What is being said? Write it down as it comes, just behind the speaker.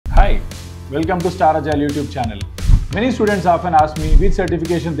Welcome to StarAgile YouTube channel. Many students often ask me which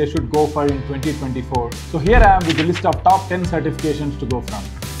certification they should go for in 2024. So here I am with the list of top 10 certifications to go from.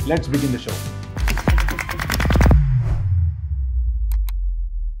 Let's begin the show.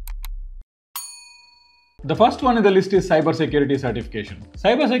 The first one in the list is Cybersecurity certification.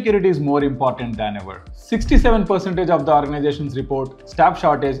 Cybersecurity is more important than ever. 67% of the organizations report staff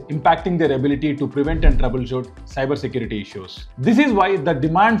shortage impacting their ability to prevent and troubleshoot cybersecurity issues. This is why the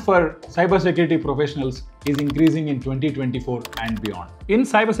demand for cybersecurity professionals is increasing in 2024 and beyond. In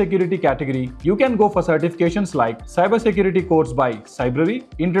cybersecurity category, you can go for certifications like Cybersecurity course by Cybrary,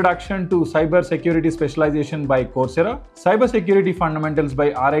 Introduction to Cybersecurity Specialization by Coursera, Cybersecurity Fundamentals by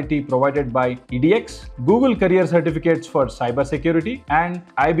RIT provided by EDX, Google Career Certificates for Cybersecurity, and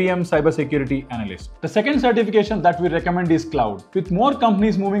IBM Cybersecurity Analyst. The second certification that we recommend is Cloud. With more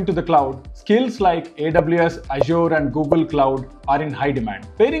companies moving to the cloud, skills like AWS, Azure, and Google Cloud are in high demand.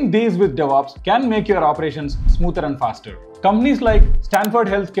 Pairing these with DevOps can make your operations smoother and faster. Companies like Stanford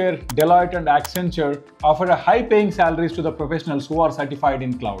Healthcare, Deloitte, and Accenture offer a high-paying salaries to the professionals who are certified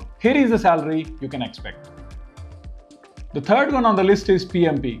in cloud. Here is the salary you can expect. The third one on the list is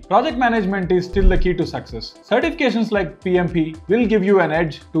PMP. Project management is still the key to success. Certifications like PMP will give you an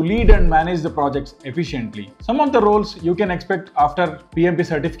edge to lead and manage the projects efficiently. Some of the roles you can expect after PMP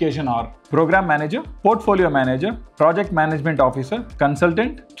certification are Program Manager, Portfolio Manager, Project Management Officer,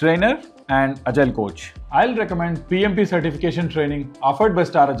 Consultant, Trainer, and Agile Coach. I'll recommend PMP certification training offered by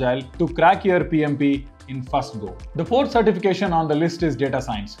StarAgile to crack your PMP in first go. The fourth certification on the list is Data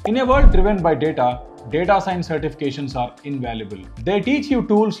Science. In a world driven by data science certifications are invaluable. They teach you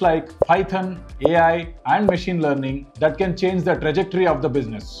tools like Python, AI, and machine learning that can change the trajectory of the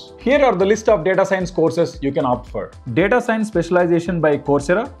business. Here are the list of data science courses you can opt for. Data Science Specialization by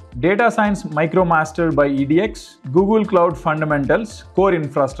Coursera, Data Science MicroMaster by EDX, Google Cloud Fundamentals, Core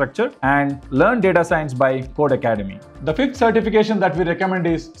Infrastructure, and Learn Data Science by Code Academy. The fifth certification that we recommend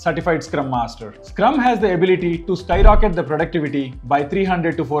is Certified Scrum Master. Scrum has the ability to skyrocket the productivity by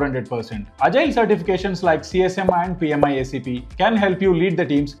 300 to 400%. Agile certifications like CSM and PMI ACP can help you lead the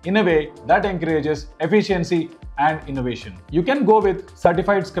teams in a way that encourages efficiency and innovation. You can go with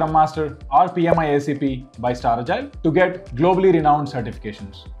Certified Scrum Master or PMI ACP by StarAgile to get globally renowned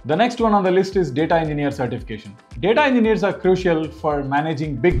certifications. The next one on the list is Data Engineer certification. Data engineers are crucial for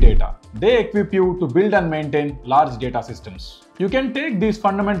managing big data. They equip you to build and maintain large data systems. You can take these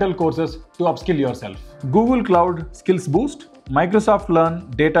fundamental courses to upskill yourself. Google Cloud Skills Boost, Microsoft Learn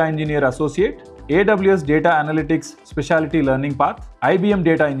Data Engineer Associate, AWS Data Analytics Specialty Learning Path, IBM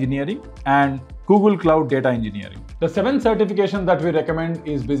Data Engineering, and Google Cloud Data Engineering. The seventh certification that we recommend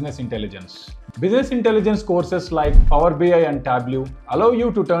is Business Intelligence. Business Intelligence courses like Power BI and Tableau allow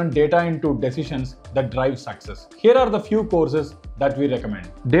you to turn data into decisions that drive success. Here are the few courses that we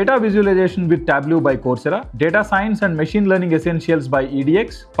recommend. Data Visualization with Tableau by Coursera, Data Science and Machine Learning Essentials by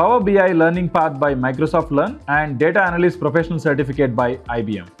EDX, Power BI Learning Path by Microsoft Learn, and Data Analyst Professional Certificate by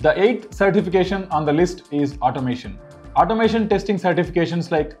IBM. The eighth certification on the list is Automation. Automation testing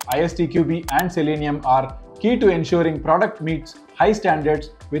certifications like ISTQB and Selenium are key to ensuring product meets high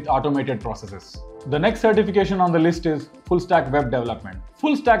standards with automated processes. The next certification on the list is Full Stack Web Development.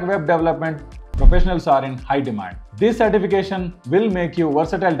 Full Stack Web Development professionals are in high demand. This certification will make you a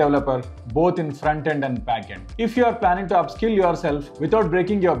versatile developer both in front end and back end. If you are planning to upskill yourself without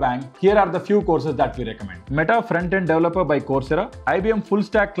breaking your bank, here are the few courses that we recommend. Meta Front End Developer by Coursera, IBM Full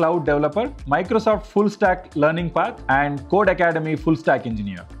Stack Cloud Developer, Microsoft Full Stack Learning Path, and Code Academy Full Stack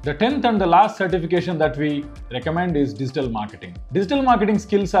Engineer. The 10th and the last certification that we recommend is Digital Marketing. Digital marketing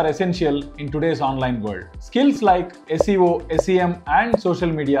skills are essential in today's online world. Skills like SEO, SEM, and social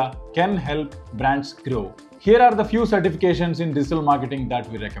media can help brands grow. Here are the few certifications in digital marketing that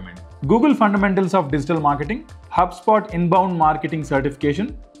we recommend. Google Fundamentals of Digital Marketing, HubSpot Inbound Marketing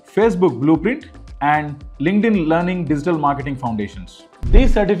Certification, Facebook Blueprint, and LinkedIn Learning Digital Marketing Foundations.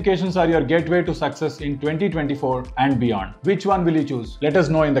 These certifications are your gateway to success in 2024 and beyond. Which one will you choose? Let us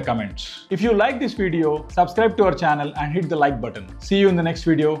know in the comments. If you like this video, subscribe to our channel and hit the like button. See you in the next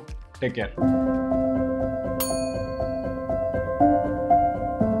video. Take care.